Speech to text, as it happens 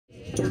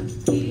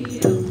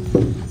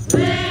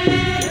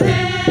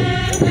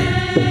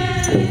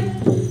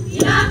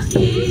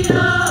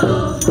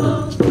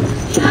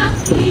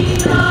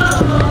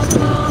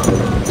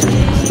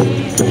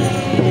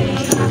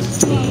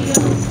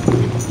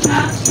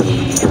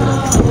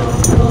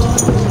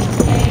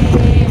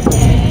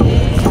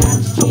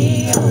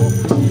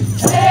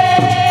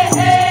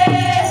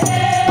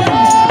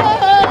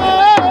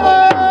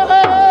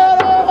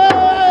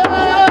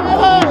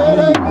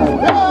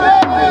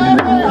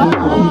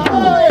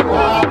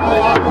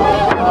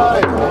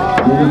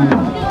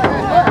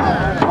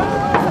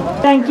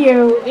Thank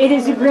you. It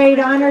is a great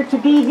honor to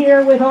be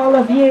here with all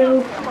of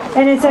you.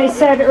 And as I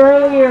said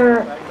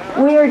earlier,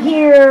 we're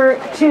here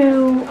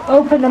to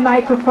open the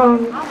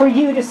microphone for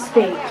you to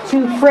speak,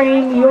 to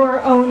frame your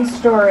own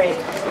story.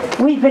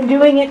 We've been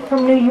doing it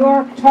from New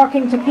York,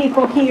 talking to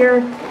people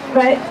here,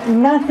 but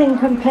nothing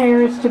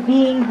compares to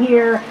being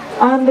here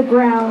on the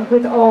ground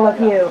with all of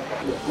you.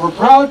 We're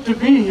proud to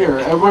be here,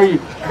 and we're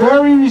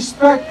very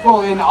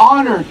respectful and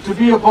honored to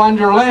be upon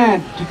your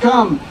land, to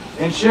come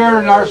and share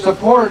in our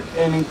support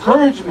and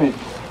encouragement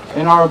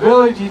and our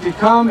ability to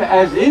come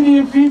as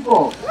Indian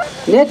people.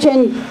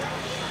 Nation,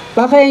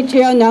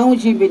 bakaytia na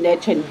ujibi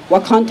nation,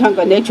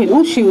 wakantanga nation,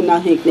 ushiu na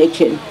hik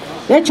nation.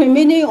 Nation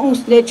mini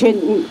uns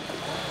nation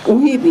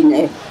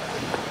uhibine.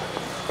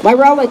 My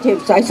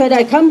relatives, I said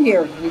we come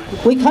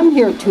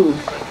here to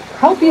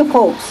help you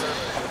folks.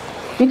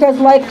 Because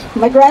like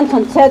my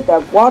grandson said,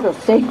 the water's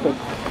sacred.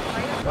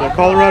 The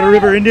Colorado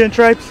River Indian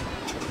tribes.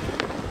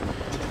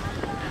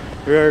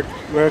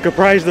 We're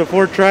comprised of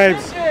 4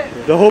 tribes,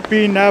 the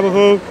Hopi,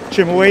 Navajo,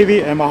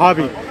 Chemehuevi, and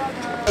Mojave.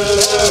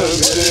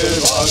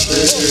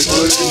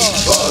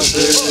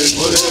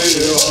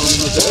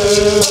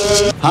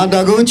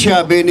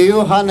 Handagucha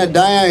biniu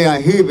hanadaya ya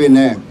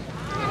hibine.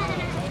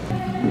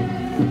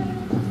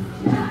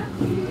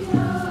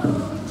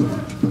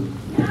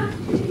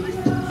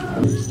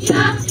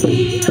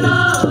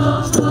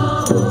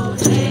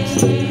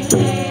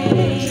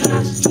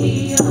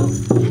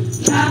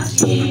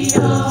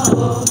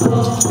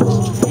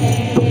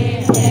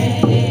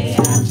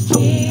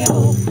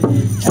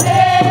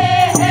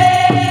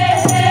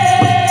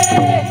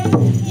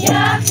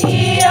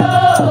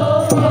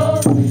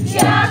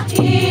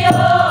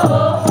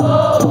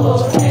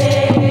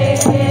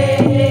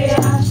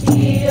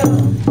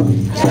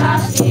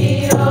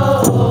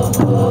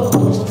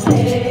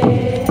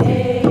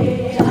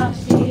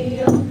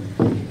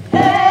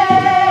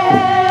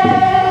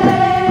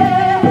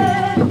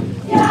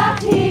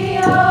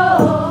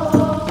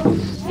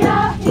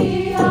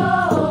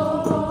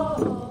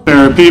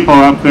 There are people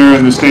up there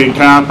in the state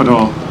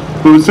capitol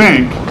who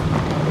think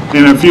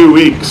in a few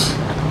weeks,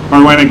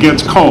 or when it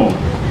gets cold,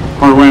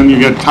 or when you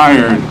get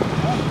tired,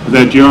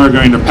 that you're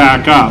going to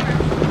pack up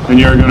and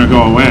you're going to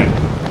go away.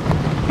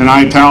 And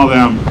I tell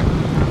them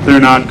they're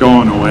not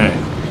going away.